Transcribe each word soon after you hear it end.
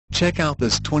Check out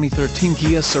this 2013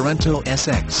 Kia Sorento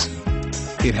SX.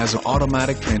 It has an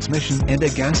automatic transmission and a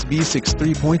gas V6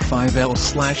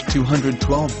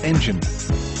 3.5L/212 engine.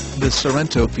 The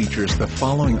Sorento features the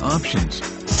following options: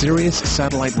 Sirius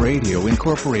satellite radio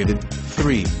incorporated,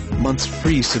 3 months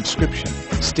free subscription,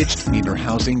 stitched meter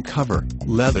housing cover,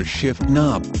 leather shift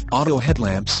knob, auto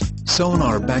headlamps,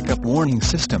 Sonar backup warning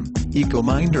system,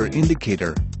 EcoMinder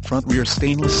indicator, front rear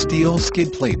stainless steel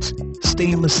skid plates,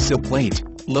 stainless sill plate,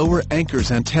 lower anchors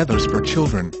and tethers for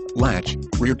children, latch,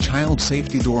 rear child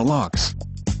safety door locks.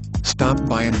 Stop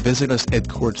by and visit us at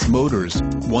Quartz Motors,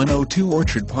 102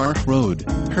 Orchard Park Road,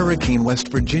 Hurricane, West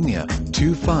Virginia,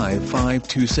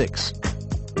 25526.